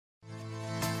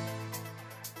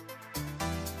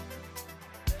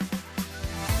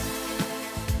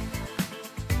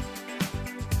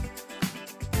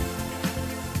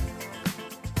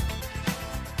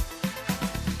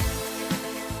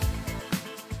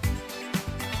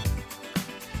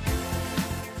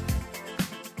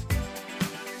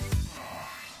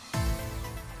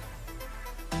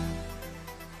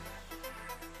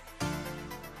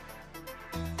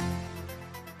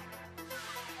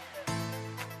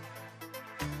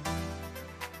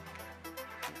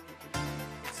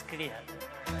clear.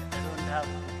 I don't have to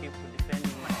keep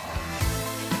defending myself.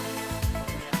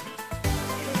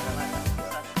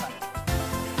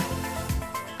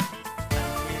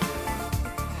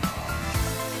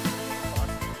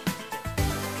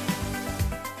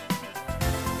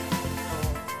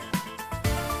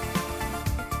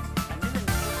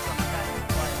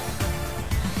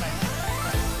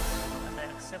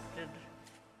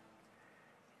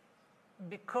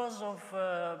 Because of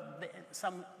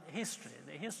some history,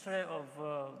 the history of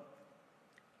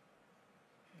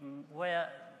where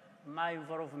my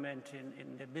involvement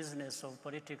in the business of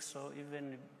politics or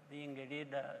even being a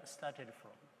leader started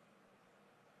from.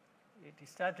 It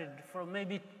started from,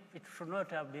 maybe it should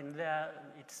not have been there,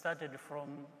 it started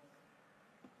from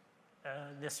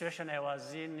the situation I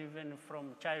was in even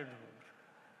from childhood.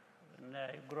 When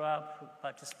I grew up,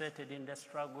 participated in the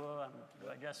struggle, and we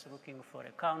were just looking for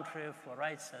a country, for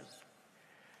rights as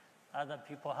other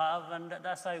people have, and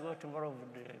that's how I got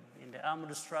involved in the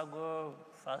armed struggle.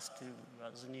 First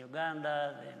was in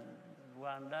Uganda, then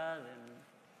Rwanda, then...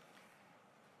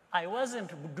 I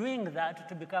wasn't doing that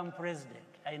to become president.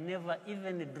 I never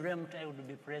even dreamt I would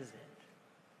be president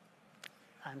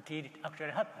until it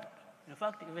actually happened. In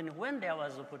fact, even when there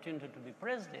was opportunity to be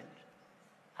president,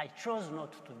 I chose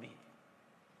not to be.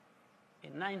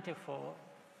 In '94,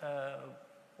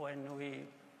 when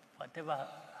whatever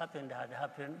happened had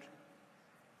happened,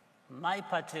 my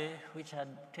party, which had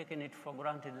taken it for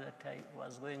granted that I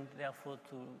was going, therefore,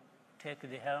 to take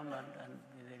the helm and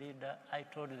be the leader, I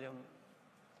told them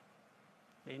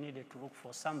they needed to look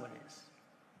for somebody else.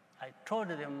 I told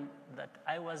them that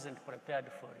I wasn't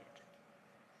prepared for it.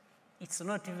 It's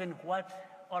not even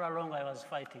what all along I was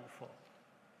fighting for.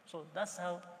 So that's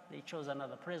how they chose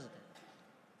another president.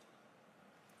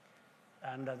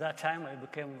 And at that time, I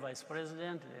became vice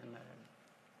president and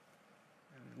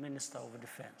Minister of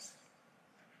Defense.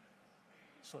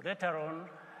 So later on,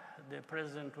 the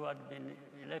president who had been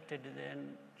elected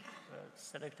then,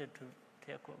 selected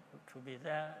to be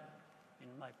there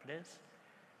in my place,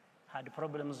 had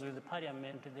problems with the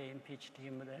parliament. They impeached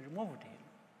him, they removed him.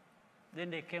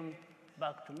 Then they came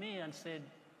back to me and said,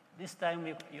 this time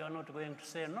you are not going to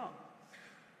say no.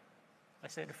 I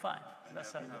said, fine.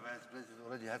 That's being a vice president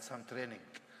already had some training.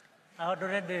 I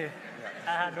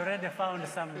had already found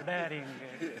some bearing.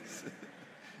 Yes.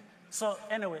 So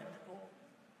anyway,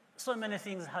 so many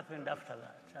things happened after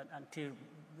that until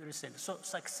recent. So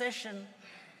succession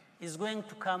is going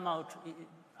to come out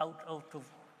of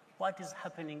what is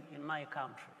happening in my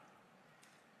country,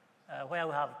 where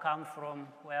we have come from,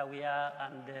 where we are,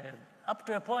 and up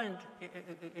to a point,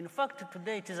 in fact,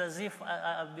 today it is as if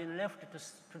I've been left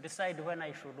to decide when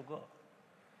I should go.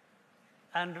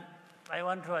 And I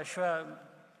want to assure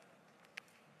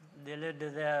the lady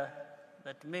there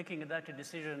that making that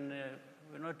decision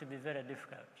will not be very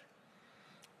difficult.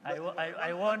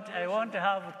 I won't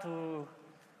have to,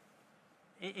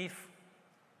 if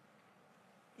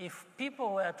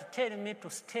people were to tell me to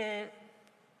stay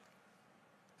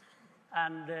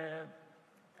and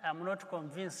I'm not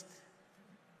convinced,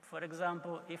 for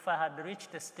example, if I had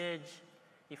reached a stage,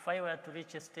 if I were to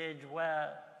reach a stage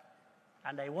where,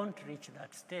 and I won't reach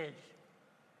that stage,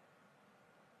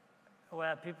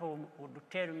 where people would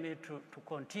tell me to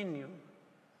continue,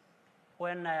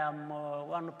 when I am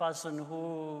one person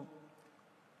who,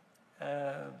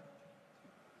 let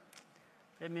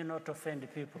me not offend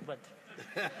people, but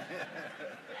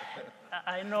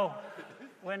I know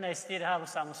when I still have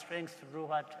some strength to do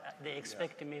what they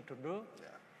expect me to do,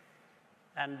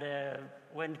 and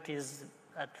when it is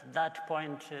at that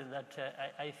point that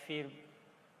I feel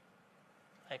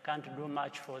I can't do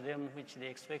much for them, which they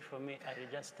expect from me, I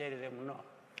just tell them no.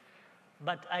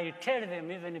 But I tell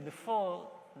them even before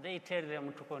they tell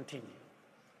them to continue.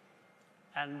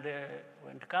 And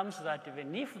when it comes to that,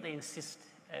 even if they insist,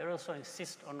 I also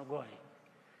insist on going.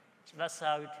 So that's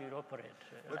how it will operate.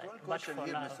 But one question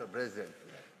here, Mr. President,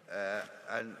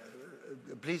 and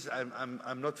please,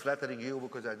 I'm not flattering you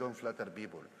because I don't flatter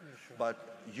people, sure.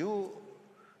 But you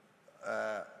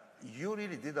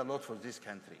really did a lot for this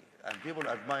country, and people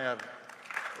admire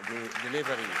the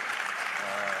delivery.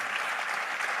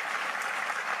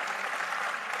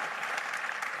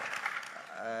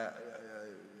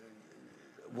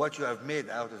 What you have made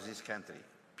out of this country.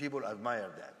 People admire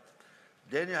that.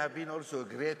 Then you have been also a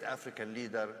great African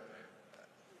leader,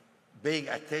 paying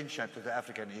attention to the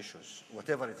African issues,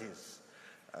 whatever it is,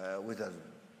 with the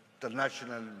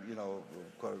international,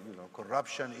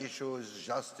 corruption issues,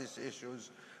 justice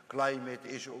issues, climate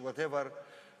issues, whatever.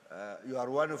 You are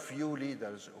one of few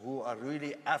leaders who are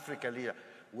really African leaders.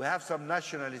 We have some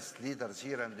nationalist leaders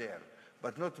here and there,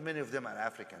 but not many of them are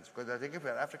Africans. Because I think if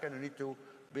you're African, you need to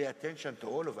pay attention to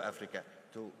all of Africa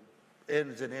to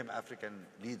earn the name African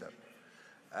leader.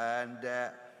 And,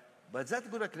 but that's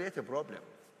going to create a problem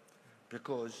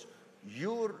because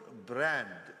your brand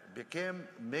became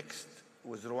mixed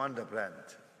with Rwanda brand.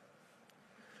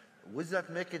 Would that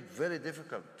make it very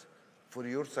difficult for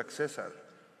your successor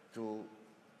to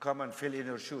come and fill in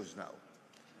your shoes now?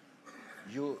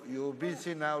 You've been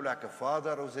seen now like a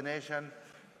father of the nation.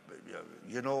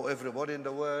 You know everybody in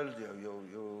the world.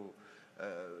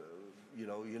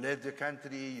 You led the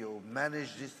country. You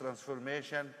managed this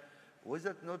transformation. Would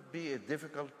that not be a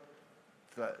difficult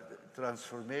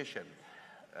transformation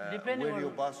when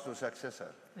you pass to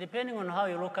successor? Depending on how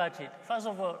you look at it. First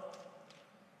of all,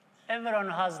 everyone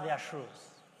has their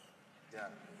shoes. Yeah.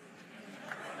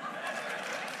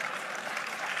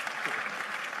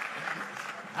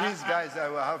 These guys, I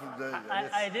will have the...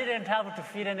 I didn't have to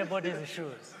fill anybody's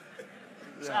shoes.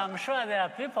 So I'm sure there are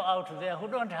people out there who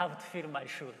don't have to fill my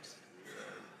shoes,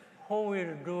 who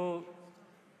will do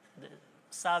the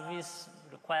service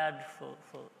required for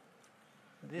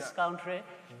this country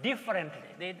differently.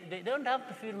 They don't have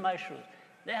to fill my shoes.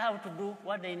 They have to do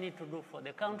what they need to do for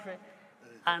the country,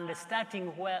 and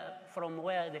starting from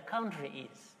where the country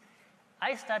is.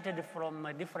 I started from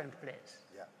a different place.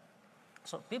 Yeah.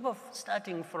 So people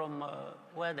starting from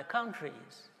where the country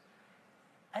is,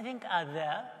 I think are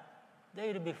there.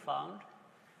 They will be found,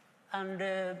 and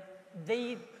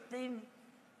they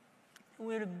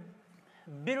will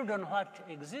build on what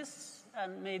exists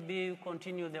and maybe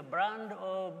continue the brand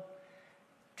or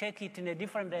take it in a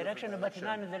different direction, but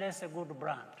nonetheless a good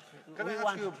brand. We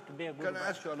want it to be a good brand. Can I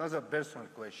ask you another personal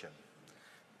question?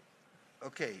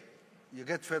 Okay, you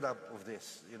get fed up of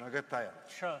this, get tired.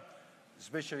 Sure.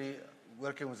 Especially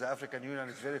working with the African Union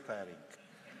is very tiring.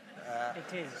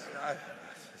 It is.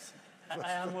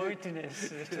 I am witness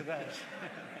to that.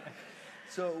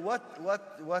 So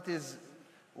what is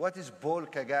Paul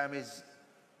Kagame's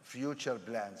future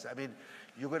plans? I mean,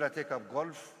 you're going to take up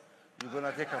golf, you're going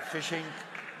to take up fishing.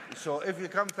 So if you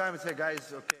come time and say,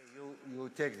 guys, okay, you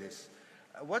take this.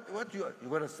 You're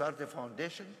going to start a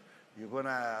foundation? You're going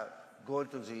to go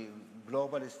to the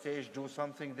global stage, do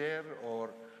something there, or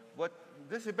what?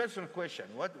 This is a personal question.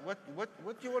 What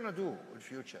do you want to do in the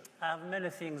future? I have many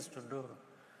things to do.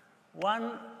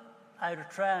 One, I will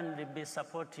try and be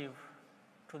supportive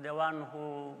to the one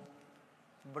who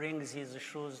brings his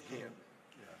shoes to.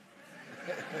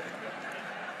 Yeah.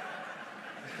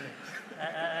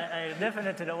 I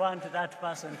definitely want that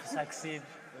person to succeed.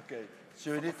 Okay.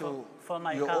 So you need for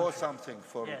my you country. Owe something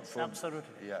for. Yes,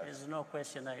 absolutely. Yes. There's no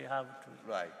question I have to.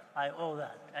 Right. I owe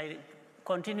that. I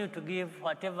continue to give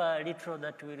whatever little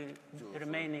that will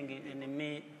remaining in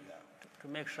me to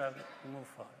make sure we move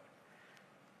forward.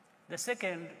 The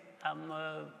second, I'm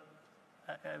a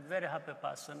very happy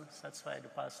person, satisfied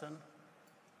person.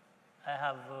 I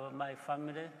have my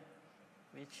family,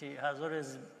 which has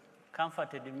always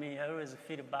comforted me. I always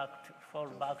fall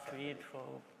back to it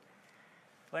for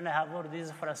when I have all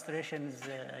these frustrations.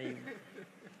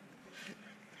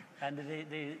 And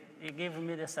they give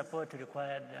me the support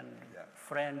required, and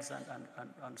friends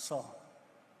and so on.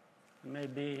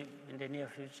 Maybe in the near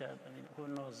future, who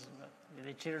knows, with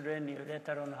the children, you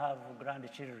later on have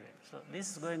grandchildren. So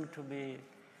this is going to be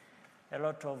a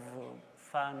lot of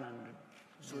fun. And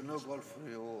so no golf for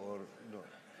you, or no?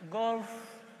 Golf,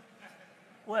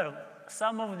 well,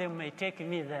 some of them may take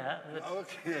me there.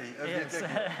 Okay, yes.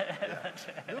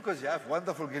 Because you have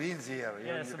wonderful greens here.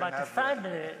 Yes, but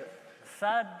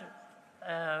third,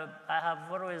 I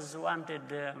have always wanted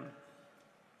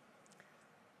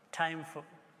time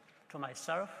to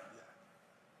myself.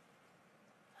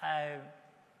 I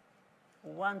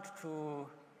want to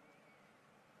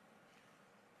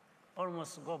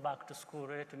almost go back to school,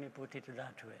 let me put it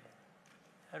that way.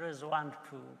 I always want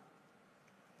to.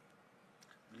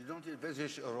 You don't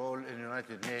envisage a role in the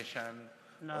United Nations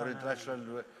or international?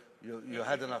 No. You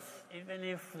had enough? Even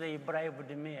if they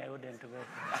bribed me, I wouldn't go.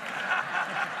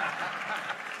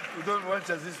 You don't want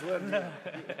just this one? No.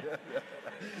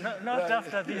 Not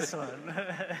after this one.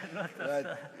 Not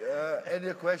after.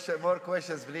 Any more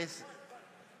questions, please?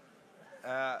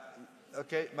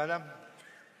 Okay, madam.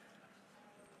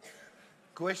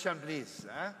 Question, please.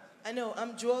 Huh? I know.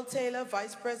 I'm Joel Taylor,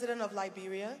 Vice President of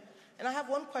Liberia. And I have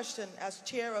one question. As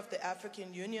chair of the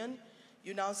African Union,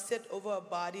 you now sit over a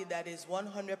body that is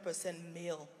 100%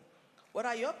 male. What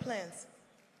are your plans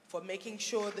for making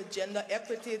sure the gender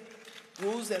equity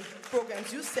rules and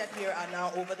programs you set here are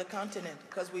now over the continent?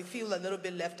 Because we feel a little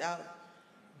bit left out.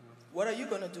 What are you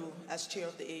going to do as chair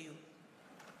of the AU?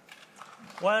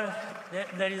 Well,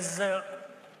 there is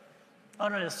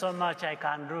only so much I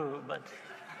can do,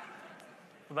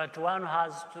 but one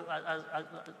has to,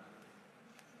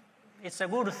 it's a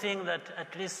good thing that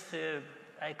at least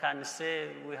I can say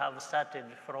we have started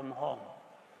from home.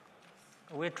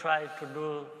 We try to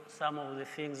do some of the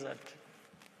things that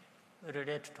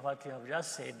relate to what you have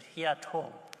just said here at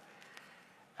home.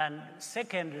 And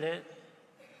secondly,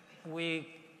 we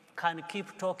can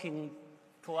keep talking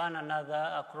to one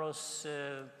another across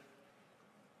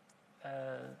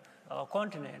our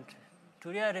continent to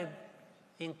really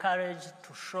encourage,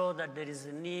 to show that there is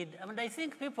a need. I mean, I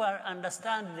think people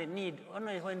understand the need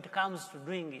only when it comes to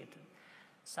doing it.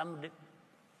 Some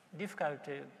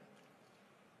difficulty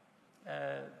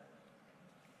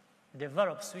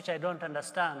develops, which I don't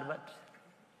understand, but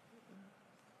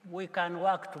we can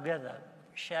work together,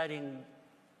 sharing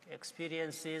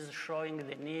experiences, showing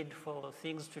the need for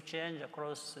things to change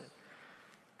across,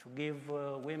 to give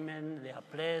women their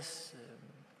place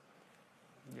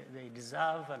they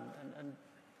deserve, and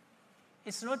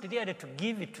it's not really to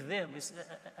give it to them.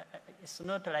 It's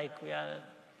not like we are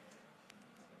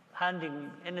handing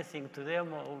anything to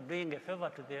them or doing a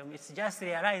favor to them. It's just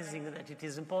realizing that it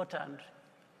is important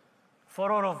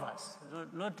for all of us,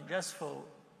 not just for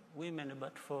women,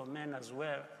 but for men as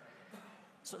well.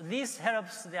 So this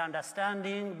helps the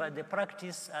understanding, but the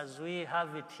practice as we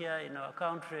have it here in our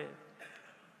country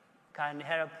can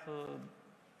help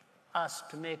us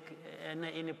to make any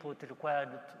input required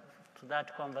to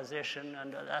that conversation,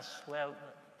 and that's where,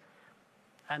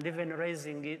 and even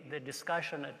raising the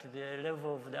discussion at the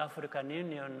level of the African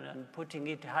Union and putting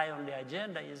it high on the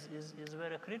agenda is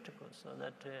very critical, so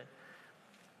that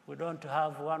we don't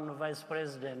have one vice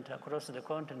president across the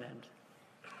continent.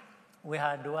 We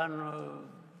had one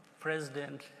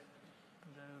president,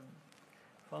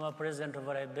 the former president of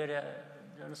Liberia,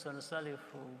 Johnson Sirleaf,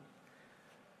 who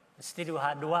still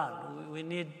had one. We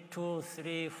need 2,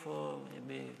 3, 4,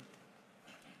 maybe.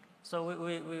 So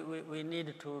we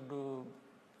need to do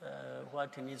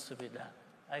what needs to be done.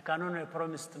 I can only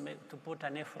promise to put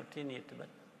an effort in it, but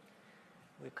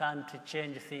we can't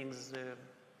change things.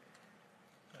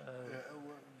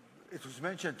 It was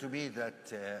mentioned to me that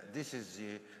this is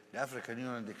the African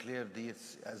Union declared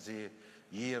this as a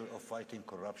year of fighting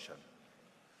corruption.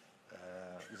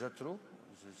 Is that true?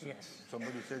 Yes.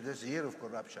 Somebody said this year of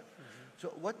corruption. So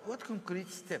what concrete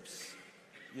steps,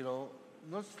 you know,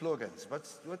 not slogans, but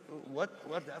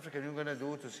what the African Union going to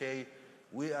do to say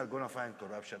we are going to find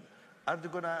corruption? Are they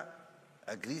going to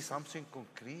agree something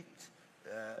concrete?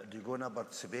 They're going to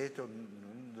participate on,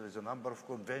 there's a number of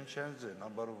conventions, a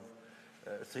number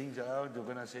of things around. They're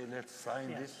going to say, let's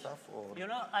sign this stuff? Or? You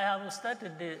know, I have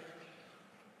started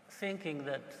thinking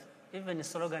that even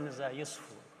slogans are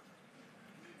useful.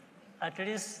 At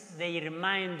least they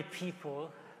remind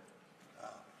people.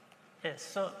 Yes,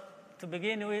 so to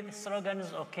begin with,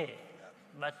 slogans, okay.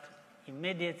 But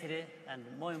immediately, and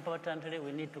more importantly,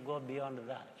 we need to go beyond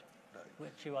that,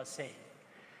 which you are saying.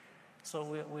 So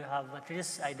we have at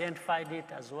least identified it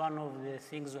as one of the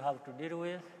things we have to deal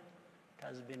with. It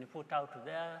has been put out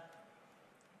there.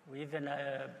 We even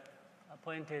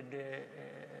appointed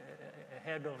a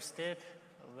head of state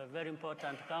of a very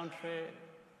important country,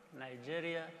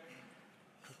 Nigeria,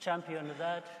 to champion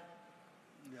that.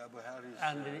 Yeah, Buhari's,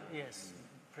 and yes,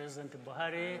 President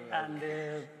Buhari, and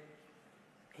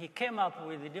he came up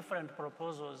with different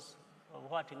proposals of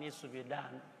what needs to be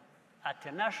done at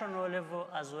a national level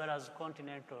as well as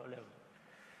continental level.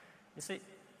 You see,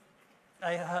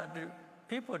 I had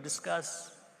people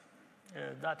discuss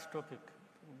that topic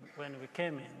when we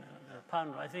came in the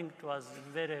panel. I think it was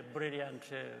a very brilliant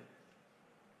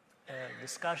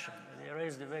discussion. They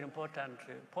raised very important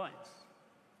points.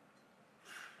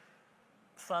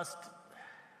 First,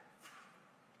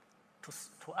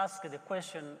 to ask the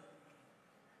question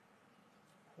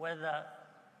whether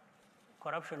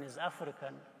corruption is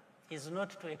African is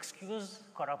not to excuse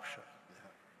corruption,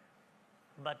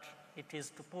 but it is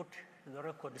to put the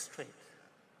record straight.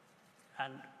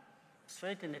 And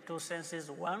straight in the two senses.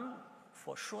 One,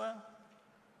 for sure,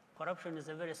 corruption is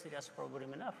a very serious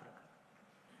problem in Africa.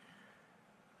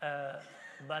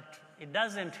 But it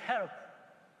doesn't help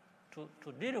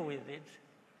to deal with it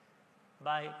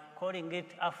by calling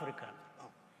it African.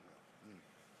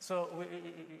 So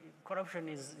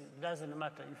corruption doesn't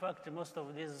matter. In fact, most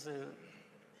of these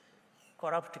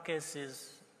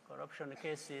corruption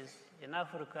cases in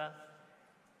Africa,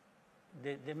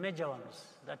 the major ones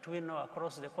that we know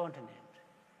across the continent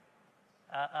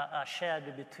are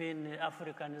shared between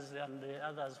Africans and the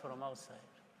others from outside.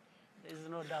 There is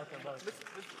no doubt about it.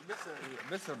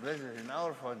 Mr. President, in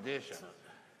our foundation,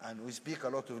 And we speak a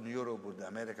lot in Europe with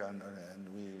America, and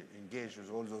we engage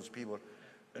with all those people.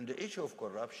 On the issue of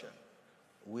corruption,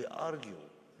 we argue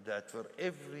that for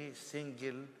every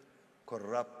single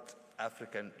corrupt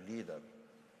African leader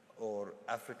or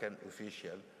African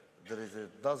official, there is a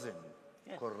dozen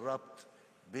corrupt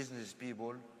business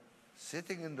people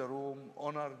sitting in the room,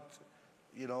 honored,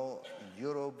 you know, in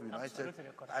Europe, United,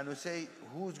 and we say,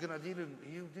 who's going to dealing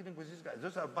with this guy?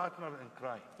 Those are partners in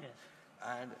crime. Yes.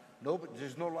 And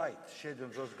there's no light shed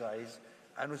on those guys.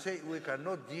 And we say we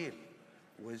cannot deal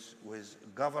with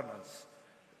governance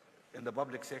in the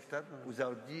public sector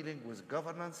without dealing with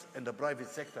governance in the private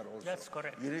sector also. That's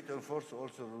correct. You need to enforce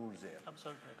also rules there.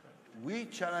 Absolutely correct. We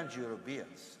challenge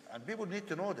Europeans, and people need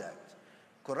to know that.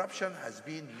 Corruption has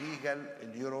been legal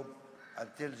in Europe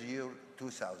until the year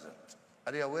 2000.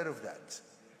 Are you aware of that?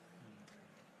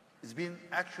 It's been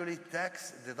actually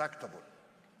tax deductible.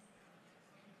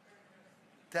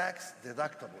 Tax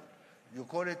deductible. You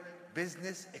call it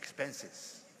business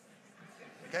expenses.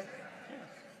 Okay?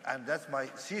 And that's my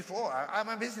CFO. I'm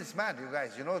a businessman, you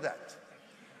guys, you know that.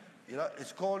 You know,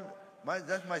 it's called,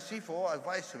 that's my CFO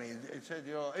advice to me. It said,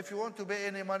 you know, if you want to pay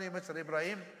any money, Mr.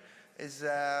 Ibrahim, it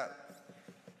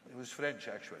was French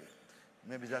actually.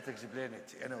 Maybe that explains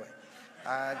it. Anyway.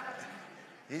 And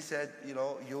he said, you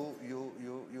know,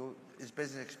 it's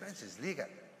business expenses, legal,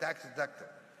 tax deductible.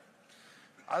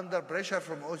 Under pressure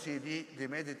from OECD, they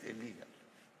made it illegal.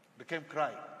 Became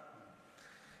crime.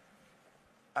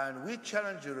 And we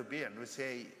challenge Europeans. We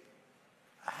say,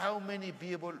 how many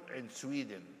people in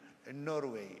Sweden, in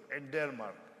Norway, in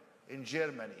Denmark, in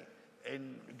Germany,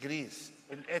 in Greece,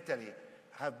 in Italy,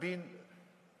 have been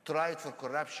tried for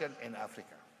corruption in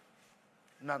Africa?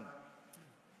 None.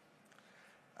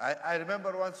 I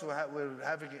remember once we were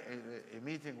having a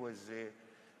meeting with the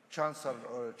Chancellor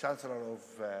of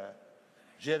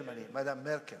Germany, Madame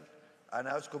Merkel, and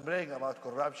I was complaining about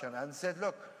corruption and said,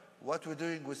 look, what we're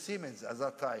doing with Siemens at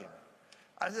that time.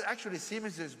 And actually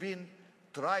Siemens has been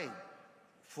tried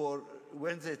for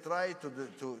when they tried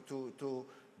to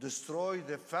destroy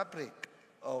the fabric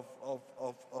of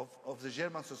the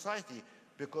German society,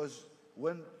 because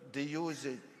when they use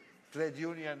a trade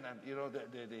union and, you know,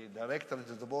 the director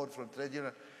of the board from trade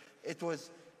union, it was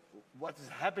what is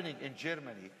happening in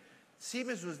Germany.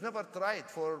 Siemens was never tried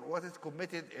for what is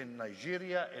committed in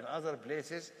Nigeria and other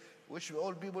places, which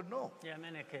all people know. Yeah,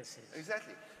 many cases.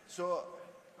 Exactly. So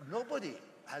nobody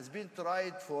has been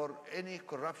tried for any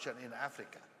corruption in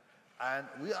Africa. And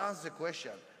we ask the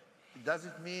question, does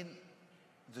it mean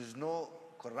there's no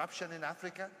corruption in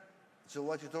Africa? So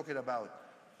what are you talking about?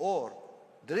 Or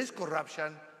there is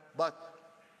corruption, but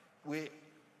we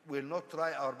will not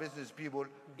try our business people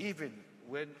even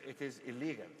when it is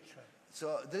illegal. Sure.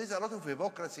 So there is a lot of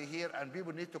hypocrisy here, and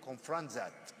people need to confront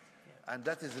that. Yeah. And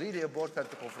that is really important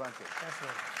to confront it. That's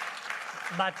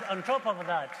right. But on top of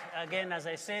that, again, as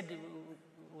I said,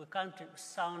 we can't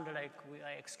sound like we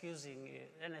are excusing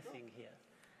anything here.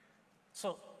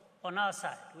 So on our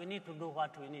side, we need to do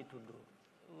what we need to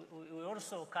do. We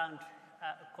also can't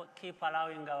keep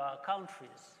allowing our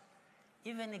countries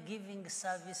even giving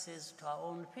services to our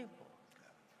own people.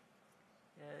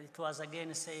 It was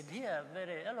again said here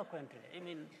very eloquently. I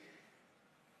mean,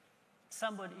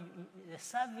 a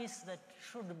service that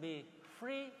should be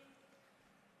free,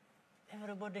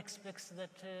 everybody expects that.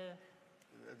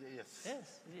 Yes.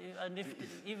 Yes, and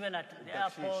even at the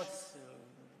airports,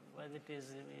 whether it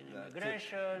is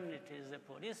immigration, it is a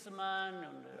policeman,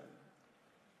 and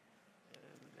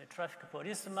a traffic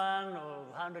policeman, or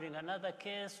handling another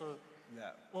case,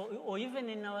 or even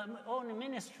in our own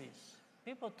ministries,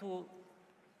 people to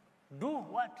do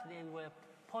what they were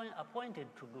appointed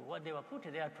to do, what they were put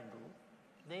there to do.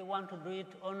 They want to do it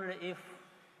only if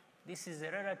this is a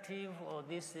relative or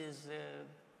this is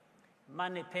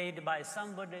money paid by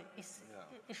somebody.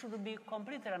 It should be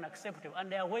completely unacceptable,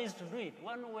 and there are ways to do it.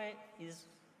 One way is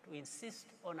to insist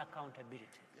on accountability.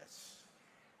 Yes.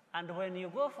 And when you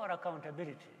go for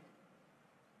accountability,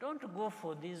 don't go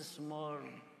for these small,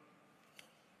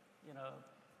 you know,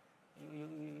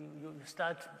 you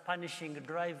start punishing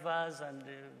drivers and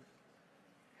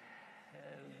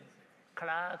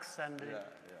clerks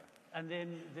and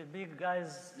then the big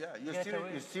guys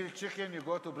you steal chicken, you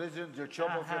go to prison, you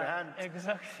chop off your hand.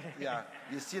 Exactly. Yeah,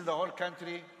 you steal the whole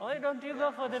country. Why don't you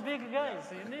go for the big guys?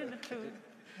 You need to.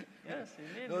 Yes,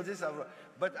 you need. No,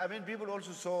 but I mean, people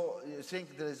also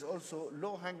think there is also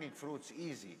low-hanging fruits,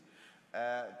 easy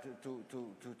to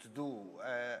do.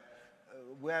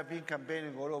 We have been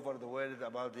campaigning all over the world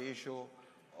about the issue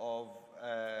of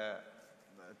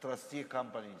trustee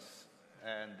companies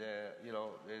and, you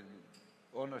know,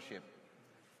 ownership.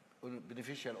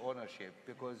 beneficial ownership,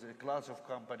 because a class of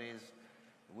companies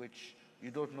which you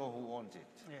don't know who owns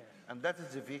it. Yeah. And that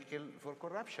is the vehicle for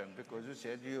corruption, because you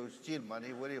said you steal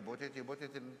money, where you put it? You put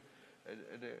it in,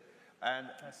 and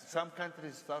some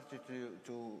countries started to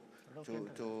do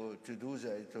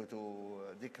that, to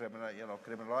decriminalize,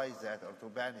 criminalize that or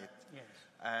to ban it. Yes.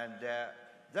 And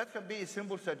that can be a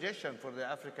simple suggestion for the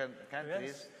African countries.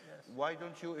 Yes, yes. Why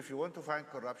don't you, if you want to find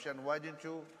corruption, why don't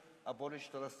you abolish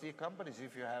trustee companies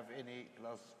if you have any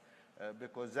class?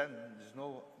 Because then there's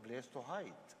no place to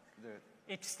hide.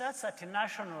 It starts at a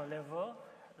national level.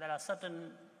 There are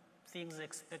certain things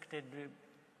expected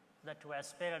that were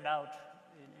spelled out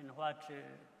in what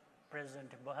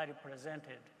President Buhari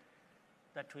presented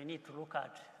that we need to look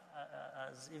at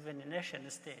as even a nation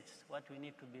states, what we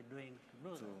need to be doing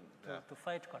to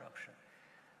fight corruption.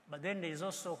 But then there is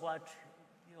also what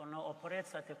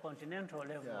operates at a continental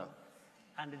level, Yeah.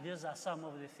 and these are some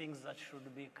of the things that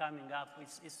should be coming up.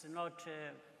 It's not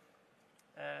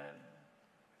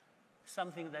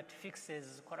something that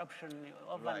fixes corruption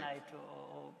overnight,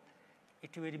 or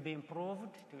it will be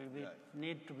improved, it will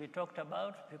need to be talked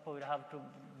about, people will have to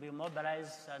be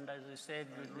mobilized, and as you said,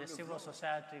 the civil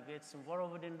society gets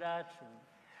involved in that,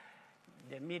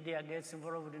 the media gets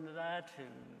involved in that,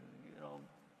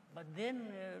 but then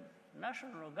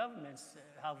national governments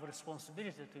have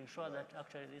responsibility to ensure that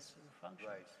actually this functions.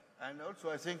 Right. And also,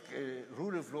 I think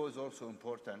rule of law is also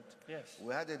important. Yes.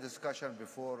 We had a discussion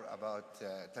before about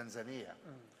Tanzania,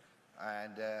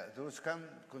 and there was some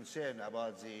concern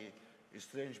about the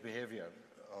strange behavior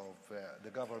of the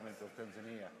government of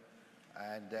Tanzania.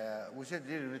 And we said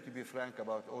really need to be frank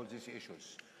about all these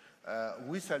issues.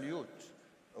 We salute,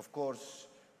 of course,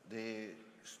 the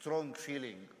strong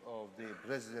feeling of the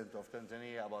president of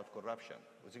Tanzania about corruption.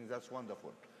 We think that's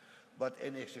wonderful. But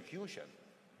in execution,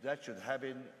 that should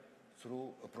happen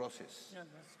through a process. Yeah,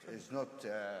 that's true. It's not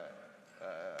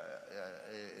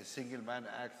a single man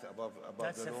act above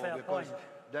That's the a law, fair because point.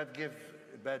 that gives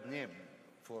a bad name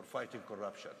for fighting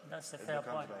corruption. That's a It fair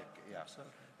becomes point. like, yeah.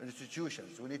 Absolutely.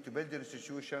 Institutions. We need to build the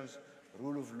institutions,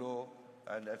 rule of law,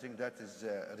 and I think that is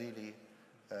really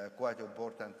quite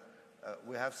important.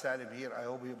 We have Salim here. I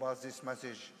hope he passes this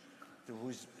message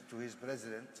to his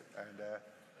president, and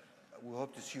we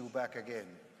hope to see you back again.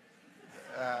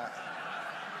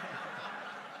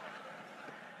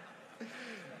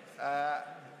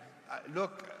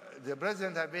 Look, the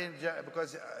president has been,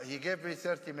 because he gave me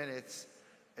 30 minutes,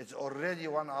 it's already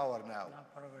 1 hour now. No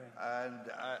problem.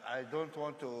 And I don't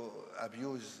want to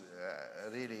abuse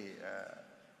really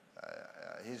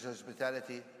his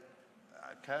hospitality.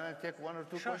 Can I take one or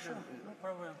two Sure, questions? sure, no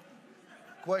problem.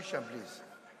 Question, please.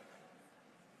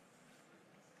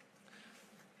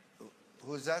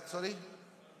 Who's that, sorry?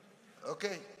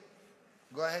 Okay,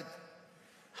 go ahead.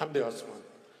 Hamdi Osman.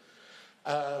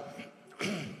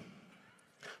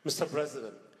 Mr.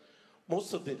 President,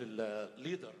 most of the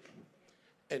leaders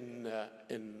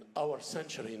in our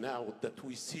century now that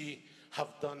we see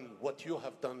have done what you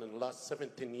have done in the last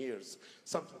 17 years,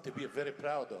 something to be very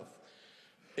proud of,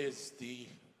 is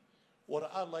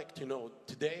what I'd like to know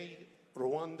today,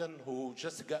 Rwandan who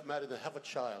just got married and have a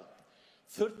child,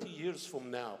 30 years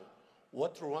from now,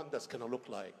 what Rwanda is going to look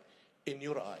like in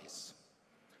your eyes?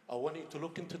 I want you to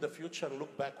look into the future and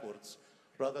look backwards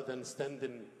rather than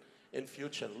standing in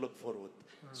future and look forward.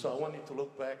 So I want you to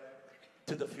look back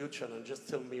to the future and just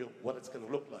tell me what it's going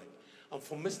to look like. And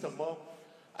for Mr. Mo,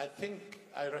 I think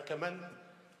I recommend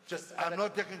just... I'm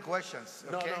not taking questions,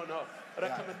 okay? No.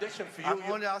 Recommendation for you.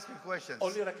 I'm only asking questions.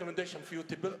 Only recommendation for you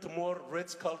to build more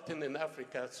Ritz-Carlton in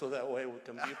Africa so that way we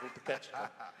can be able to catch them.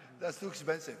 That's too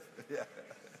expensive. Yeah.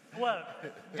 Well,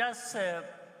 just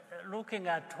looking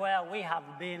at where we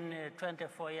have been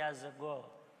 24 years ago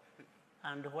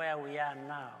and where we are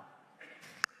now,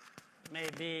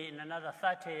 maybe in another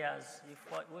 30 years,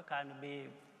 if we can be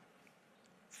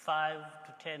 5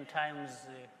 to 10 times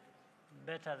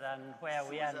better than where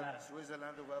we are now.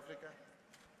 Switzerland of Africa?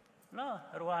 No,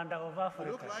 Rwanda of Africa.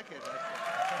 You look like it.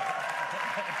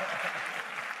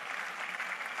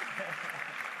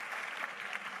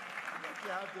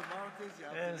 You have the mountains, you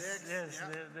have the lakes. Yes,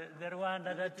 yeah. the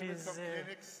Rwanda that Even is some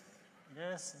clinics.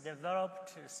 yes,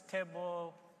 developed,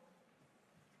 stable,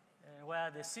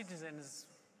 where the citizens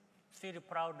feel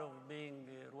proud of being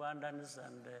Rwandans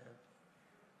and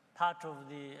part of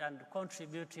and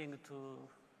contributing to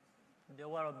the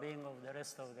well-being of the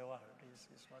rest of the world is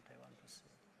what I want to say.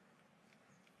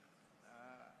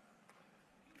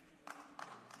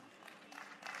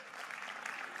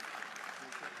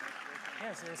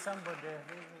 Yes, there's somebody.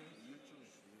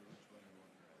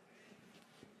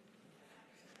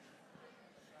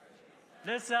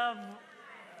 Let's have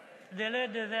the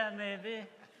lady there maybe.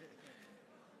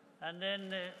 And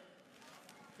then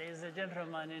there's a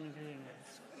gentleman in green.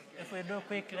 If we do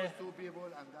quickly. Those two people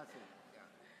and that's it.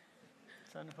 Yeah.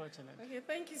 It's unfortunate. Okay,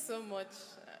 thank you so much.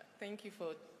 Thank you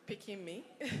for picking me.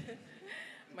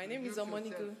 My name is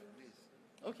Omonigo.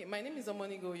 Okay, my name is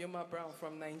Omonigo Yoma Brown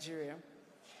from Nigeria.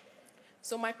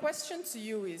 So my question to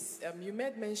you is, you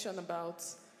made mention about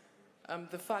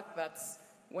the fact that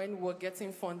when we're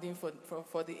getting funding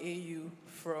for the AU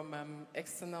from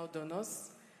external donors,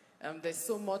 there's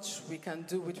so much we can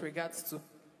do with regards to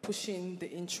pushing the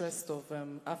interest of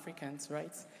Africans,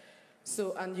 right?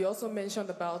 So, and you also mentioned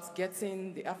about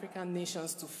getting the African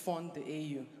nations to fund the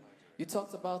AU. You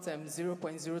talked about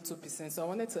 0.02%. So I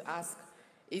wanted to ask,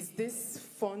 is this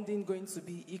funding going to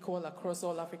be equal across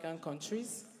all African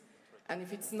countries? And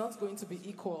if it's not going to be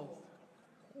equal,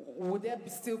 would there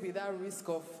still be that risk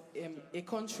of a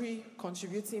country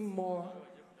contributing more,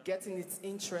 getting its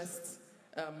interests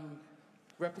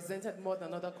represented more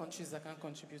than other countries that can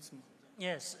contribute more?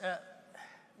 Yes,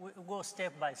 we go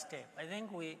step by step. I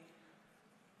think we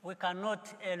cannot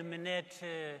eliminate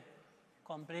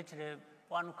completely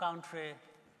one country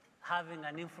having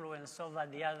an influence over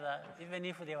the other, even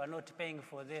if they were not paying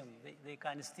for them. They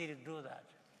can still do that.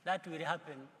 That will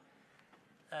happen.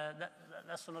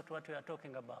 That's not what we are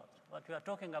talking about. What we are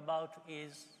talking about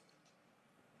is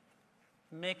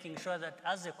making sure that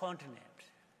as a continent,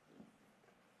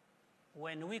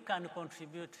 when we can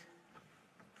contribute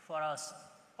for us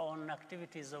on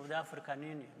activities of the African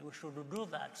Union, we should do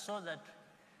that so that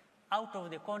out of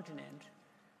the continent,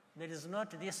 there is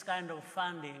not this kind of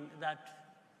funding that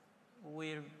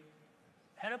will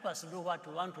help us do what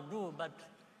we want to do, but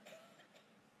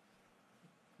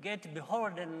get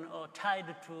beholden or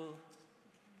tied to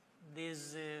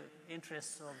these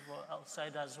interests of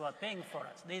outsiders who are paying for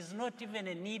us. There is not even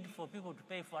a need for people to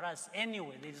pay for us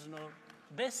anyway. There is no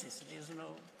basis. There is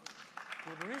no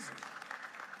good reason.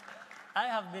 I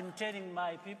have been telling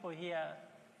my people here,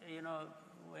 you know,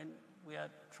 when we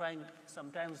are trying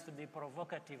sometimes to be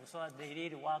provocative so that they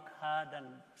really work hard and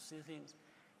see things,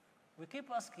 we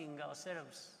keep asking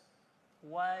ourselves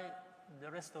why the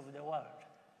rest of the world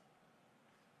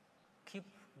keep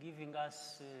giving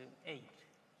us aid.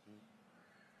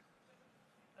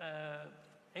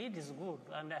 Aid is good,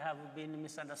 and I have been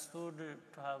misunderstood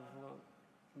to have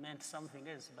meant something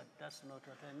else, but that's not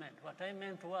what I meant. What I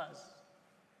meant was,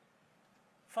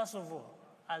 first of all,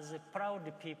 as a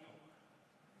proud people,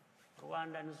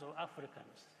 Rwandans or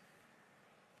Africans,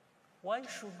 why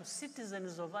should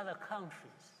citizens of other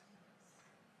countries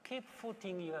keep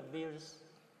footing your bills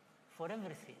for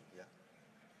everything? Yeah.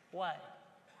 Why?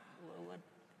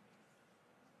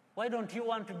 Why don't you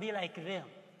want to be like them?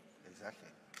 Exactly.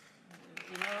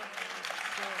 You know,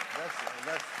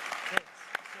 That's yes.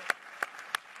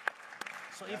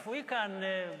 So if we can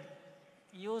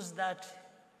use that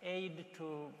aid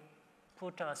to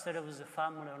put ourselves, the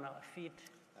family, on our feet,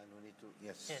 and we need to,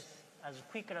 yes, as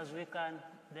quick as we can,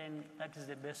 then that is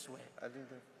the best way. I think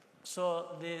that.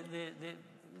 So the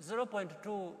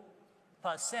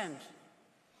 0.2%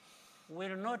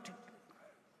 will not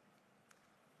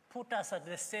put us at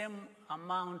the same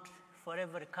amount for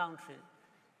every country,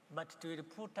 but it will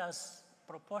put us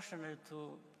proportionate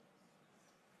to,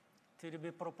 it will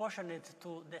be proportionate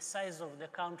to the size of the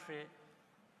country.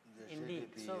 The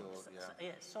Indeed. GDP So,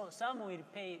 yes, so some will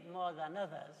pay more than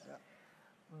others,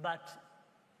 but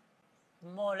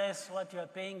more or less what you are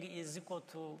paying is equal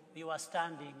to your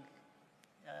standing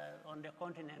on the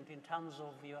continent in terms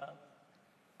of your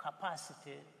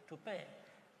capacity to pay.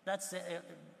 That's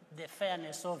the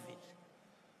fairness of it.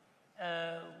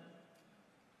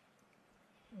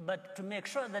 But to make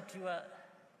sure that you are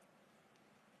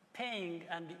paying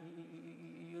and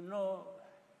you know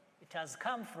it has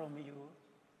come from you,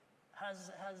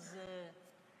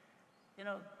 you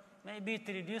know, maybe it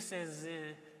reduces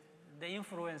the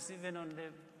influence even on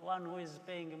the one who is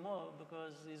paying more,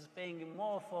 because he's paying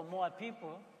more for more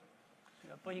people.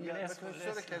 You're paying less for less.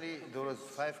 Historically, there was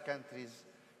 5 countries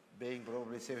paying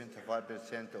probably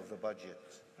 75% of the budget.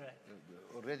 Right.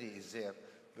 Already is there,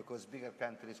 because bigger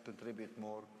countries contribute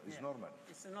more. It's normal.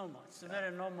 It's normal. It's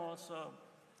very normal. So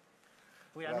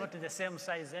we are not the same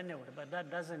size anyway, but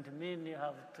that doesn't mean you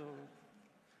have to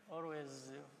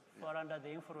always fall under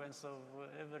the influence of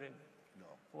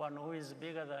everyone who is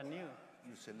bigger than you.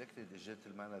 You selected a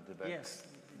gentleman at the back. Yes.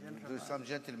 Do some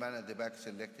gentleman at the back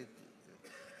selected?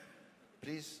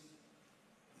 Please,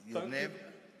 your Thank name? You.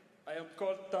 I am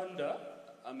called Tanda.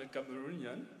 I'm a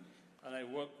Cameroonian, and I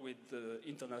work with the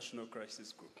International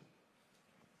Crisis Group.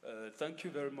 Thank you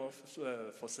very much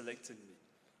for selecting me.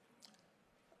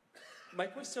 My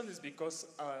question is because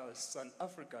as an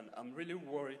African, I'm really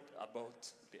worried about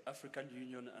the African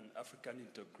Union and African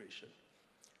integration.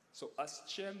 So as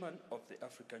chairman of the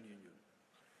African Union,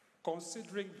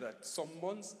 considering that some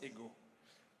months ago,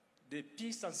 the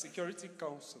Peace and Security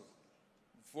Council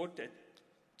voted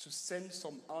to send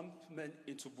some armed men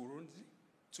into Burundi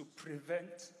to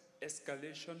prevent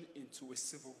escalation into a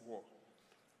civil war.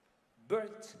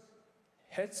 But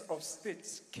heads of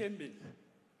states came in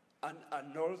and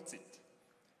annulled it.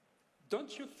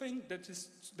 Don't you think that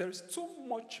there is too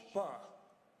much power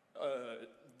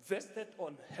vested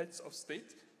on heads of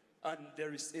state, and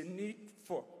there is a need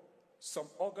for some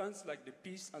organs like the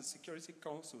Peace and Security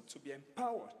Council to be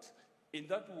empowered? In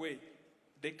that way,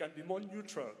 they can be more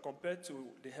neutral compared to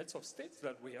the heads of states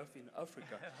that we have in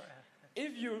Africa.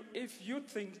 If you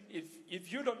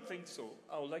don't think so,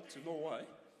 I would like to know why.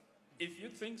 If you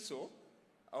think so,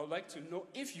 I would like to know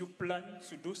if you plan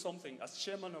to do something as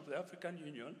chairman of the African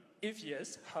Union. If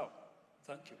yes, how?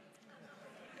 Thank you.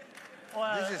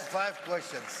 Well, this is 5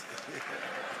 questions.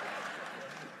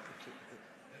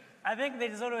 I think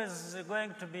there is always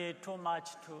going to be too much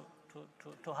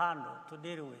to handle, to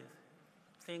deal with,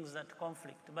 things that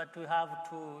conflict. But we have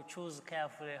to choose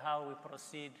carefully how we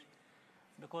proceed,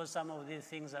 because some of these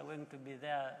things are going to be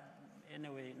there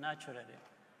anyway, naturally.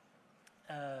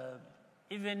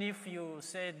 Even if you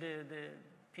say the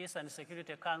Peace and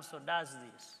Security Council does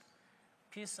this,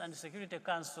 Peace and Security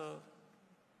Council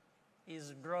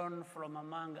is drawn from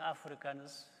among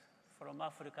Africans, from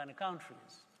African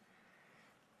countries.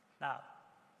 Now,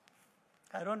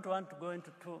 I don't want to go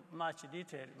into too much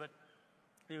detail, but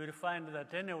you will find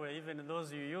that anyway, even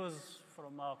those you use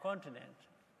from our continent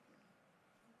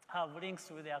have links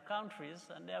with their countries,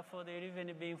 and therefore they'll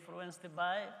even be influenced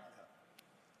by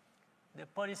the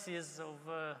policies of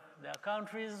their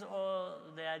countries or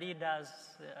their leaders,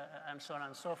 and so on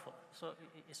and so forth. So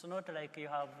it's not like you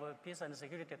have Peace and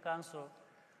Security Council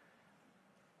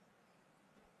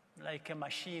like a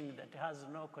machine that has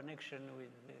no connection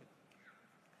with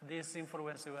this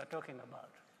influence we are talking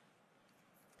about.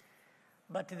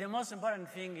 But the most important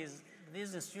thing is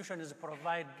these institutions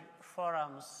provide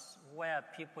forums where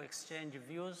people exchange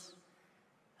views,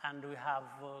 and we have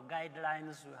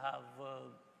guidelines, we have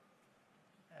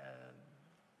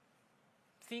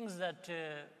things that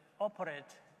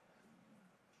operate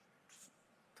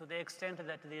to the extent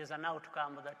that there is an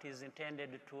outcome that is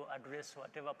intended to address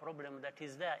whatever problem that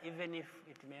is there, even if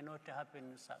it may not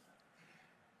happen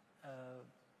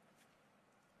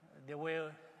the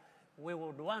way we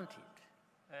would want it,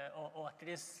 or at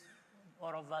least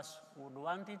all of us would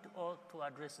want it, or to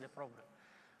address the problem.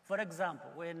 For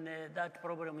example, when that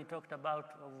problem we talked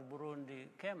about of Burundi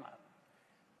came up,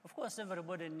 of course,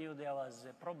 everybody knew there was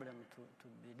a problem to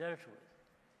be dealt with,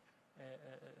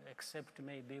 except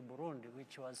maybe Burundi,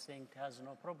 which was saying it has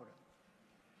no problem.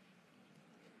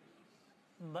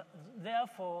 But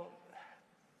therefore,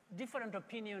 different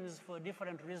opinions for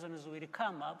different reasons will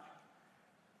come up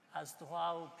as to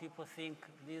how people think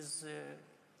these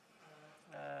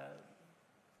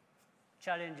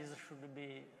challenges should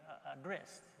be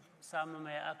addressed. Some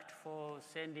may act for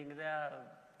sending their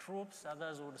troops,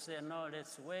 others would say, no,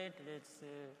 let's wait, let's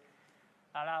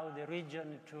allow the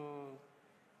region to,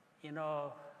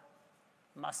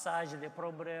 massage the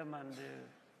problem and,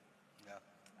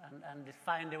 and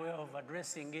find a way of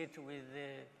addressing it with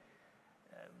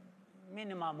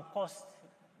minimum cost,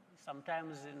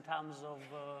 sometimes in terms of,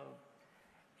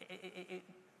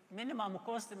 minimum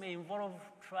cost may involve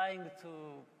trying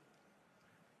to,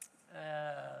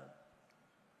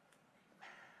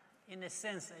 in a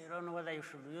sense, I don't know whether you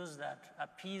should use that,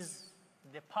 appease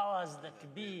the powers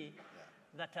that be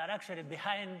that are actually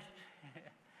behind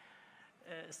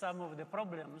some of the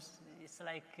problems. It's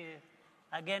like,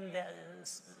 again, the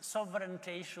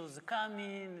sovereignty issues come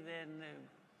in, then,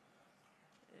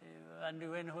 and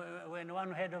when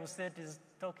one head of state is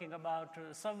talking about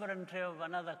sovereignty of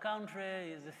another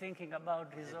country, is thinking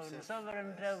about his own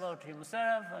sovereignty, about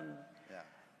himself, and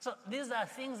so these are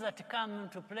things that come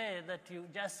into play that you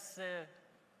just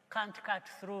can't cut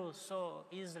through so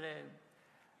easily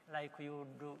like you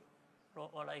would do,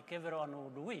 or like everyone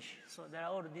would wish. So there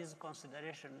are all these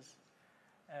considerations.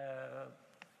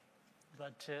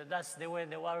 But that's the way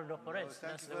the world operates.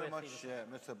 Well, thank you very much,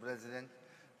 Mr. President.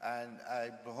 And I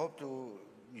hope you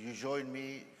join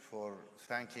me for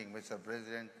thanking Mr.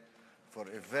 President for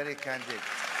a very candid.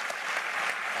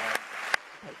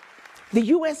 The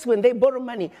US, when they borrow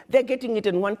money, they're getting it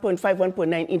in 1.5,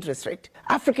 1.9 interest rate.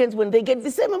 Africans, when they get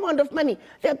the same amount of money,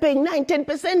 they're paying 9,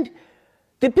 10%.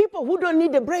 The people who don't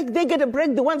need a break, they get a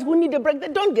break. The ones who need a break, they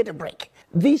don't get a break.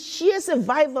 The sheer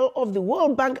survival of the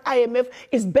World Bank, IMF,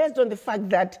 is based on the fact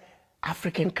that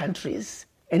African countries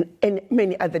and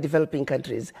many other developing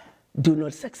countries do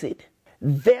not succeed.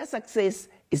 Their success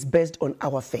is based on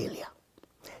our failure.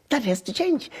 That has to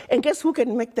change. And guess who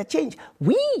can make that change?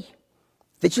 We,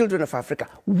 the children of Africa,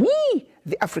 we,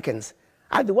 the Africans,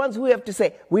 are the ones who have to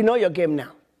say, we know your game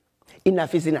now.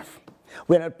 Enough is enough.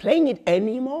 We're not playing it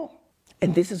anymore.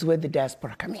 And this is where the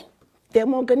diaspora come in. There are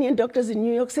more Ghanaian doctors in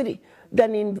New York City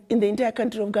than in the entire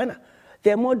country of Ghana.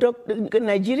 There are more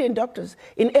Nigerian doctors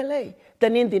in LA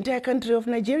than in the entire country of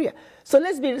Nigeria. So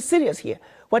let's be serious here.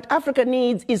 What Africa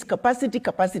needs is capacity,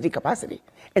 capacity, capacity.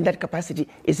 And that capacity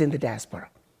is in the diaspora.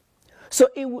 So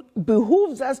it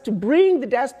behooves us to bring the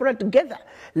diaspora together.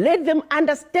 Let them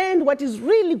understand what is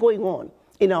really going on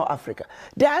in our Africa.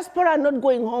 Diaspora are not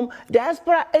going home.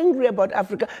 Diaspora are angry about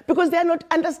Africa because they are not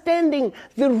understanding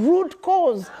the root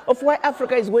cause of why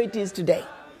Africa is where it is today.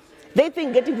 They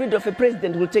think getting rid of a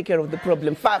president will take care of the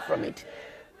problem. Far from it.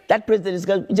 That president is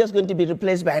just going to be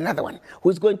replaced by another one who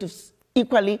is going to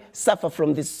equally suffer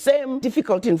from the same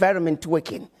difficult environment to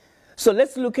work in. So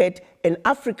let's look at an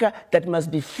Africa that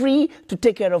must be free to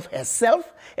take care of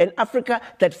herself, an Africa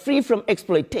that's free from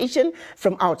exploitation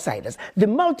from outsiders. The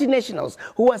multinationals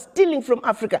who are stealing from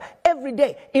Africa every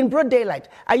day in broad daylight.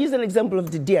 I use an example of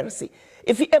the DRC.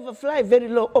 If you ever fly very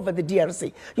low over the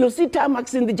DRC, you'll see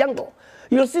tarmacs in the jungle.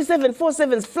 You'll see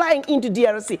 747s flying into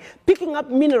DRC, picking up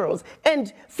minerals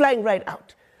and flying right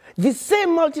out. The same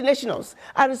multinationals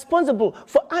are responsible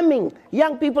for arming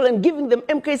young people and giving them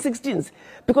MK-16s.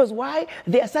 Because why?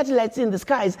 Their satellites in the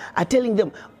skies are telling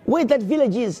them where that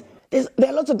village is. There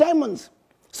are lots of diamonds.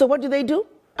 So what do?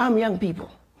 Arm young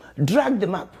people, drag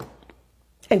them up,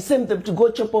 and send them to go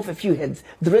chop off a few heads.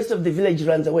 The rest of the village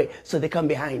runs away, so they come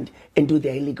behind and do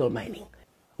their illegal mining.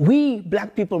 We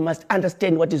black people must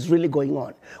understand what is really going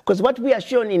on. Because what we are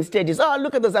shown instead is, oh,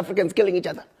 look at those Africans killing each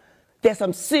other. There are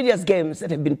some serious games that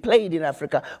have been played in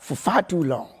Africa for far too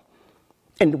long.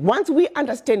 And once we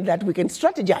understand that, we can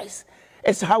strategize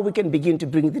as to how we can begin to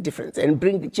bring the difference and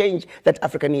bring the change that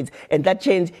Africa needs. And that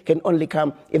change can only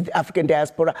come if the African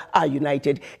diaspora are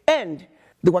united. And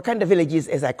the Wakanda villages,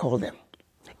 as I call them,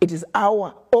 it is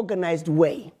our organized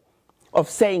way of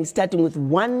saying, starting with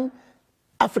one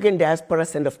African diaspora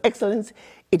center of excellence,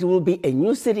 it will be a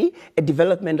new city, a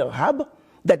developmental hub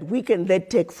that we can then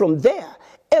take from there.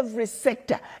 Every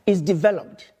sector is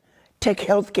developed. Take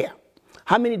healthcare.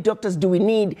 How many doctors do we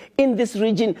need in this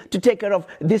region to take care of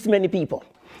this many people?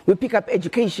 We pick up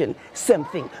education, same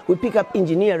thing. We pick up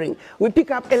engineering. We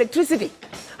pick up electricity.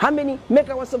 How many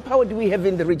megawatts of power do we have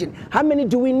in the region? How many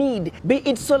do we need? Be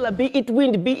it solar, be it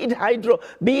wind, be it hydro,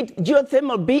 be it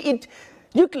geothermal, be it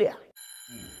nuclear.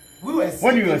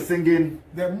 When you were singing,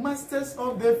 the masters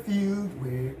of the field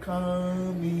were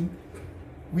coming.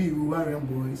 We Warrior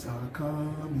boys are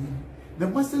coming. The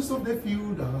masters of the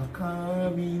field are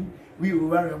coming. We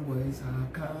Warrior boys are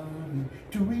coming.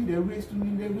 To win the race,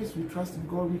 we trust in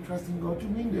God, we trust in God. To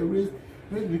win the race,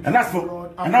 we trust in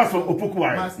God. And that's for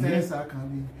Opokuwari. Masters are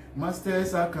coming.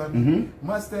 Masters are coming.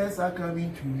 Masters are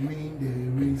coming to win the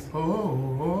race.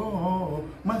 Oh,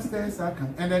 masters are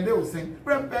coming. And then they will sing.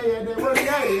 Then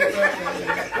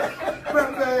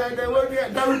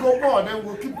we go more, then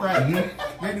we'll keep quiet.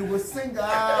 Then they will sing.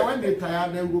 When they tire,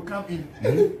 they will come in.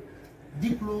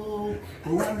 Diplo,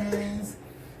 Warriors.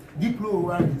 Diplo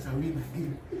Warriors are winning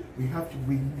again. We have to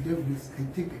win the race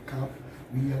and take the cup.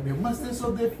 We are the masters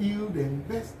of the field and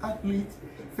best athletes,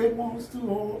 famous to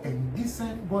all and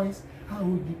decent boys. How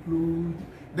deployed.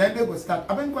 Then they will start.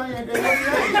 I've been quiet. They will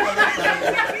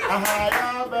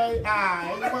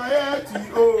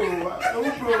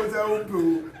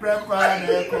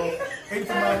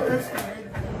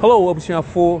Hello,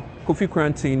 Obusiafo, Kofi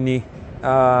Quarantine.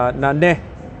 Nane.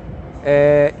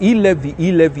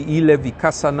 E-levy,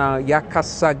 kasana,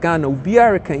 yakasa Ghana,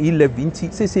 ubiara kan e-levy,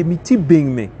 inti, se miti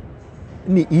bing me.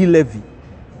 Ni e-levy.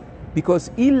 Because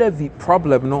e-levy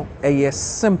problem no is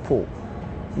simple.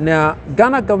 Now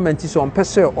Ghana government is on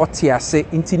person otiase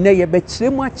inti na ye be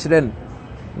kire mu akire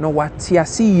no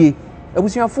watiase ye.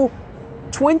 Ebusuafo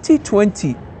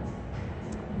 2020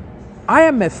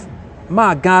 IMF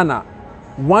ma Ghana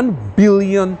 $1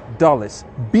 billion,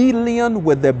 billion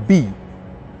with a B.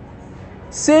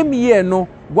 Same year no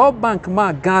World Bank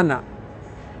ma Ghana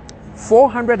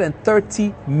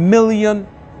 $430 million.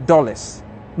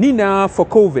 Nina for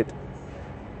COVID.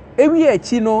 Every year,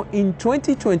 in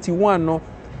 2021, no,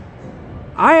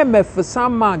 IMF for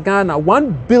Sama Ghana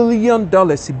 $1 billion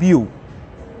bill.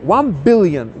 $1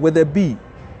 billion with a B.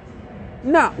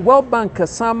 na World Bank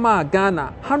sama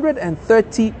Ghana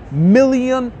 $130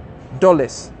 million.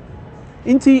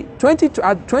 Inti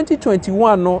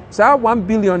 2021 no sa 1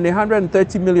 billion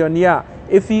 130 million ya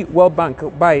efi World Bank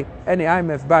buy any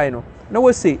IMF buy no. Now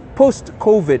we say post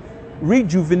COVID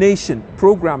rejuvenation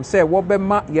program say what be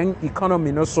ma young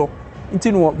economy no so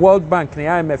inti no World Bank and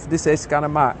IMF this is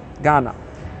Ghana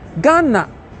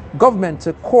government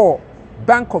call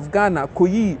Bank of Ghana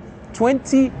koyi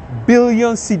 20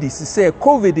 billion cedis say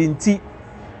COVID inti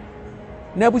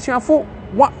na busiafo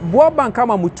World Bank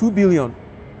ama mu 2 billion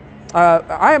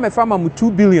IMF ama mu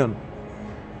 2 billion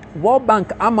World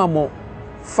Bank ama mo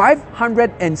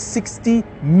 $560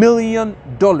 million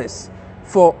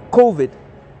for COVID.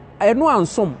 I know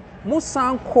ansom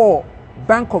musan call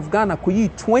Bank of Ghana koyi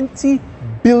 20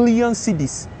 billion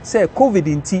cedis say COVID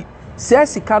inti say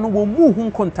sika no wo mu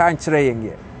hu konta nkyere yen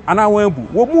ye ana wanbu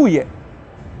wo mu ye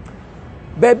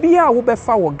baby a wo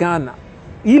befa wo Ghana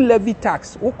e-levy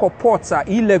tax wo ko ports a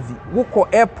e-levy wo ko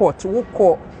airport wo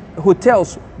ko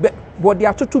hotels but they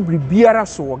are to biara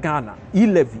so wo Ghana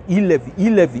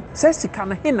e-levy say sika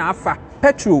na he na afa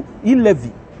petrol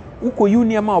e-levy wo ko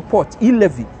union ma port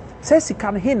e-levy say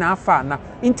sika na he na afa na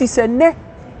inti se ne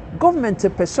government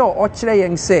pese o kire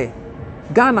yen say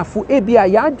Ghana fu ebia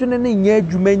ya adwene ne nya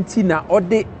adwuma nti na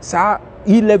ode sa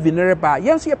e-levy ne reba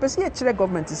yen so ye pese ye kire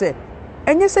government say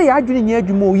enye say ya adwene nya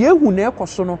adwuma o ye hu na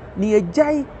ekoso no ne ye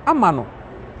jai ama no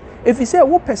if you say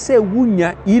wo pese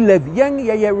wunya e-levy yen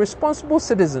ye responsible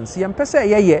citizens yen pese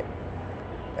ye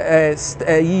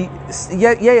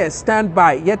stand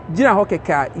by ye gina ho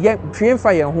keka ye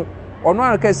twemfa ye ho ono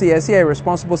an ka say ye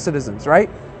responsible citizens right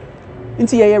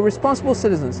inti ye responsible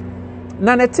citizens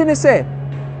na netine say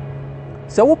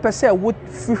so wo pese wo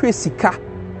fihwe sika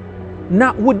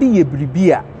na wo di ye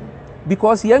bribia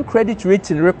because yen credit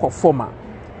rating record forma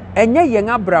enye yen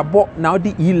abrabo na wo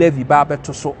di e-levy ba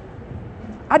beto so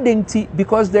adenti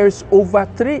because there is over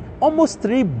almost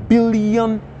 3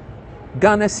 billion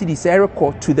Ghana cedis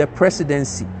record to the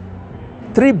presidency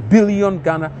 3 billion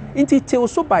Ghana inti te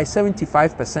also by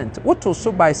 75% what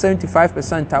also by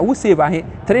 75% I will save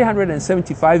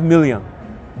 $375 million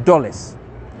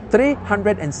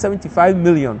 $375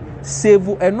 million save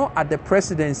and not at the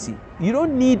presidency. You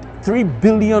don't need 3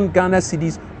 billion Ghana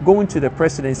cedis going to the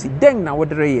presidency. Then now what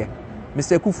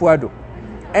Mr. Kufuado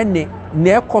ene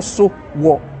ne ekoso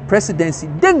wo presidency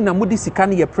den na mudi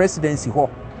sikani ye presidency ho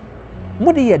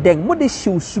mudi ye den mudi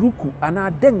shiusuruku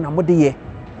ana den na mudi ye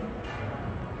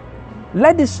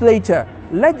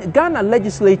Ghana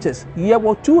legislators ye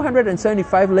were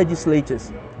 275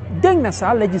 legislators den na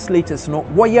sa legislators no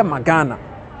wo ye magana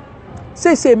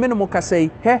say minimum ka say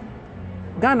he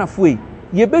Ghana fui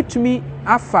ye betumi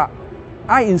afa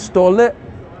I install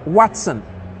Watson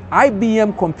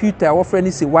IBM computer offering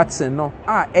is Watson no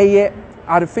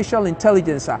artificial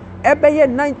intelligence over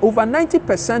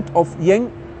 90% of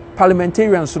young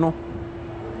parliamentarians no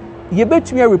you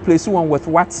bet me replace one with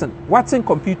Watson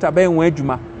computer by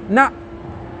one na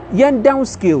yen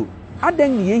downscale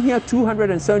aden ye here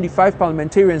 275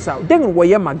 parliamentarians out then we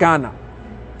magana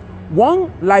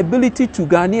one liability to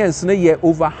Ghanaians na ye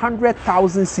over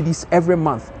 100,000 cedis every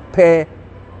month per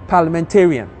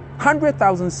parliamentarian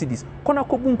 100,000 cedis kona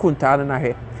kobun kontana na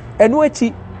he eno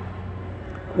echi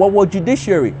wo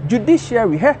judiciary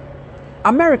he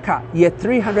America ye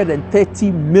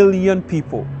 330 million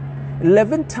people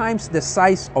 11 times the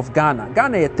size of Ghana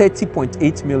ye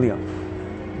 30.8 million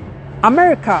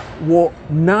America wo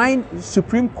 9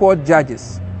 Supreme Court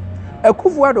judges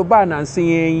Akufo-Addo ba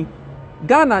nansen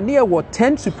Ghana near wo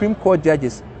 10 Supreme Court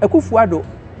judges Akufo-Addo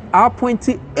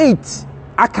appointed 8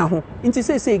 aka ho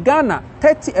nti say Ghana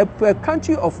 30 a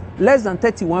country of less than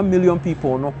 31 million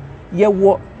people no ye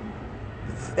wo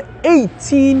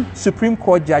 18 Supreme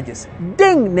Court judges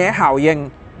den na how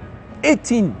yen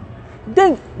 18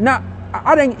 den na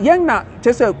adan yen na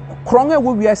chese kronga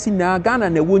wo wiase na Ghana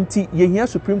na wonti ye hia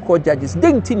Supreme Court judges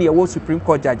den ti na ye wo Supreme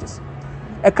Court judges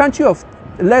a country of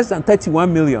less than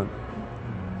 31 million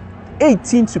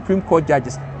 18 Supreme Court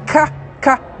judges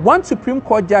one Supreme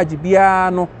Court judge bia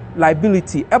no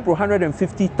liability ebro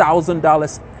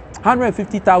 $150,000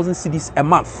 150,000 cedis a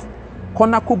month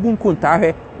kona kobunku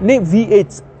ntahe ne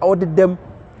V8 ordered them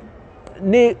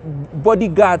ne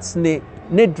bodyguards ne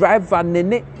driver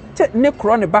ne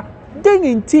krone ba then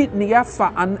inti ne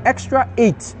yafa an extra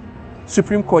 8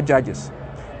 Supreme Court judges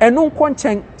eno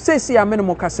nkonchen say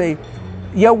amene ka say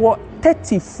ye wo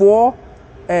 34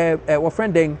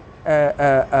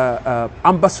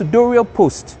 ambassadorial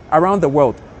posts around the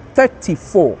world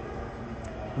 34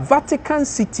 Vatican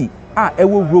City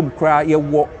ewo Rome kra ye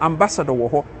wo ambassador wo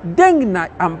ho den na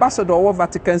ambassador wo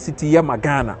Vatican City ye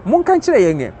magana monka nkire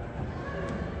yen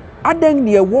aden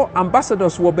ne wo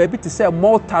ambassadors wo ba bi te say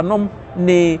Malta nom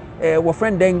ne wo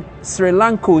friend den Sri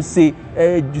Lanka se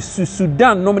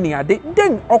Sudan nom ne ade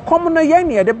den okom no yen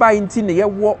ne de ba nti ne ye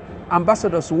wo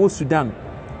ambassadors wo Sudan.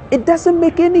 It doesn't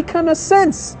make any kind of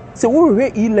sense. So we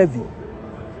E-levy.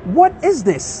 What is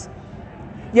this?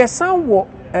 Yes, some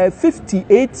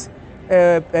 58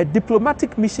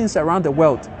 diplomatic missions around the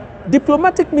world.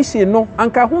 Diplomatic mission no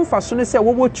anka hon fasone say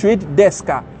wo trade desk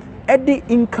edi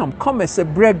income commerce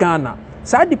Ghana.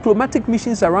 Sa diplomatic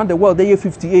missions around the world they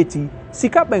 58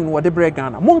 sika ben wo de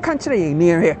Ghana. Mon kan kire yen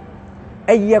near here.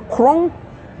 Eye kron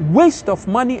waste of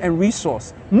money and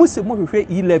resource. Muse mo hwehwe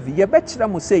E-levy. Ye betchira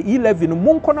mo say E-levy no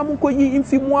mon kona mon koyi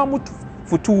imfimu amutu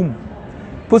futum.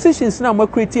 Positions na mo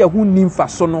create a hu nimfa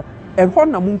so no. Ehho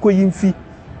na mon koyi imfi.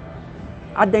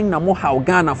 Aden na mo haw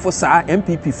Ghana fo saa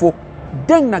MPP fo.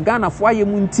 Den na Ghana fo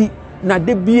ayemunti na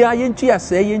de bia yentu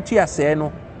ase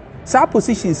no. Sa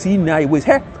positions in na was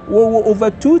here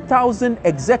over 2,000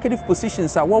 executive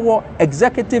positions are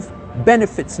executive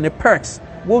benefits and perks.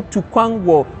 Wo to kwan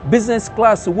wo business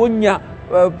class wonya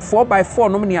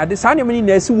 4x4 no many ade sa ne many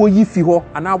na esi wo yifi ho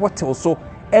ana wotel so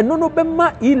eno no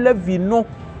bema E-levy no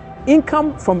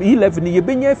income from E-levy ye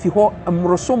benya fi ho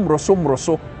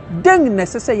mroso den na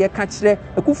sese ye ka kire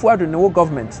Akufo-Addo ne wo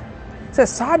government say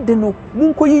sa de no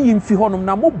munkoyi yimfi ho no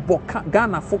na mo boka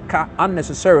Ghana foka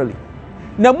unnecessarily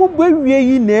na mo bwewie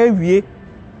yi na awie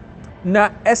na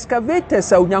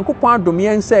excavators a Onyankopon adom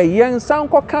yen say yen san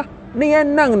koka ne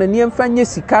yen nan na ne yemfa nye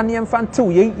sika ne yemfa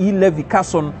ntew yen E-levy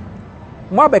kason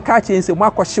mo abeka che nse mo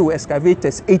akohye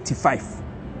excavators 85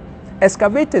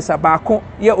 excavators abako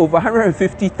ye over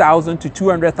 150,000 to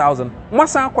 200,000 mo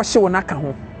san akohye na ka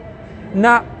ho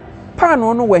na pan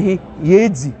no we ye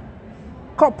edi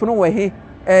cup no we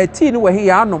tea no we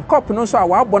ya anom cup no so a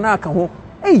wa abo na aka ho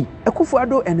hey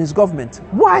Akufo-Addo and his government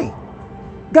why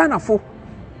Ghana fo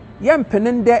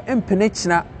yempene nde empene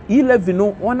china E-levy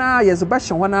no wana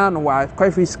yezebashe wana no wa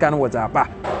kwafri scan was aba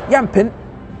yempen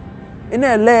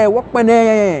ina le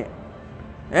wokpane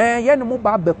ye no mo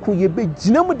ba beku ye be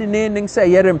gina mu de ne say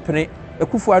yerempene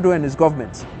Akufo-Addo and his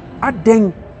government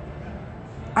aden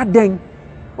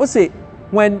o say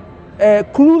when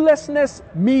cluelessness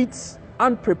meets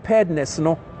unpreparedness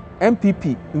no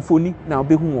MPP infoni na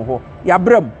obehu wo ho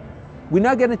yabram we're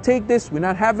not going to take this, we're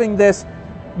not having this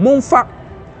monfa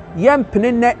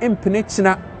yempene ne empene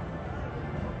china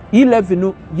E-levy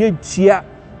no ye chia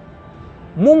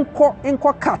monko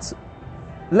inko cut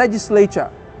legislature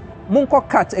monko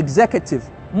cut executive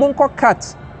monko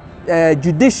cut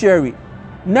judiciary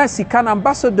na sika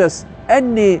ambassadors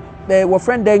any wo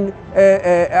friend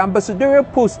ambassadorial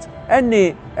post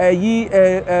any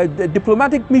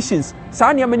diplomatic missions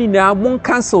sa na many na mon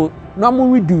cancel na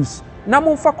mon reduce na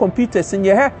mon fa computers in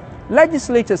ye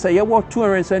legislature say ye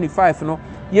 275 no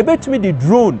ye betumi the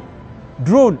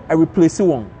drone I replace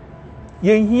one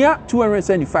ye here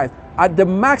 275 at the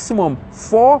maximum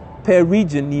 4 per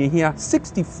region ye here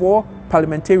 64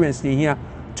 parliamentarians ye here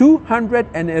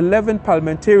 211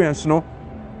 parliamentarians no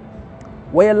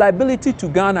were liability to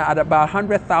Ghana at about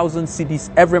 100,000 cedis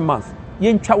every month.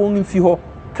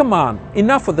 Come on,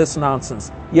 enough of this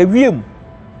nonsense. Yewiem.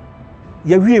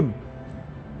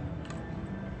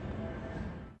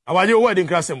 About your wedding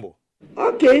class symbol.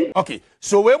 Okay.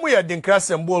 So when we are the class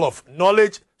symbol of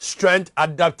knowledge, strength,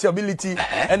 adaptability,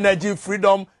 energy,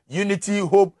 freedom, unity,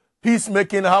 hope,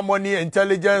 peacemaking, harmony,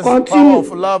 intelligence, power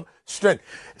of love, strength.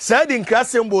 Said in class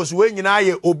symbols when you know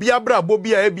obiabra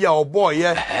bobia ebia or boy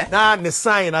na ne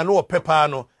sign and no paper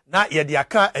no na ye de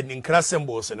aka and in class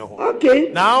symbols no.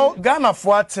 Okay. Now Ghana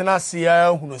for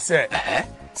tenasia hunu say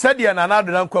said ya na na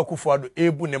do na Akufo-Addo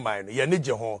ebu ne man ye ne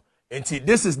je ho. Enti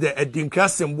this is the Edinkra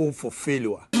symbol for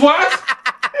failure. What?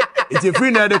 It's a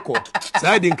free nadeko.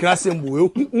 Said Edinkra symbol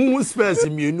who spares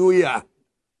mienu ya.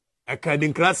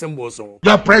 Edinkra symbol so.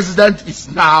 Your president is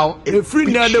now a free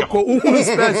nadeko who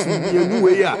spares mienu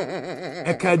ya.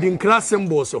 Edinkra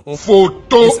symbol so.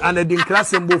 Photo is an Edinkra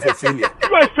symbol for failure.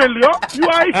 You are a failure. You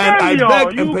are a failure. And I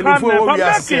beg you can never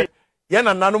make it.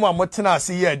 Yana nanoma motena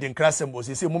see here Edinkra symbol.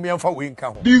 He say mumiamfa we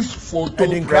nka ho. This photo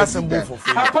Edinkra symbol for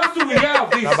failure. Apostle, we hear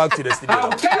of this. Now back to the studio.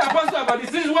 I'll tell Apostle about this.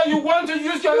 This is what you want to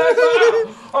use your life for.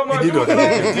 Oh my God.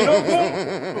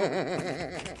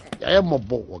 I am a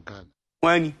boy worker.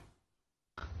 When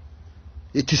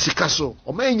it is Sikaso,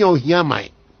 or may you hear my.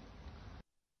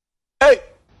 Hey!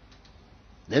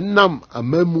 Then nam a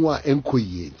memoir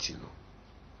enquiry.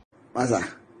 Maza.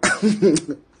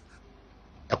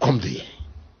 I come there.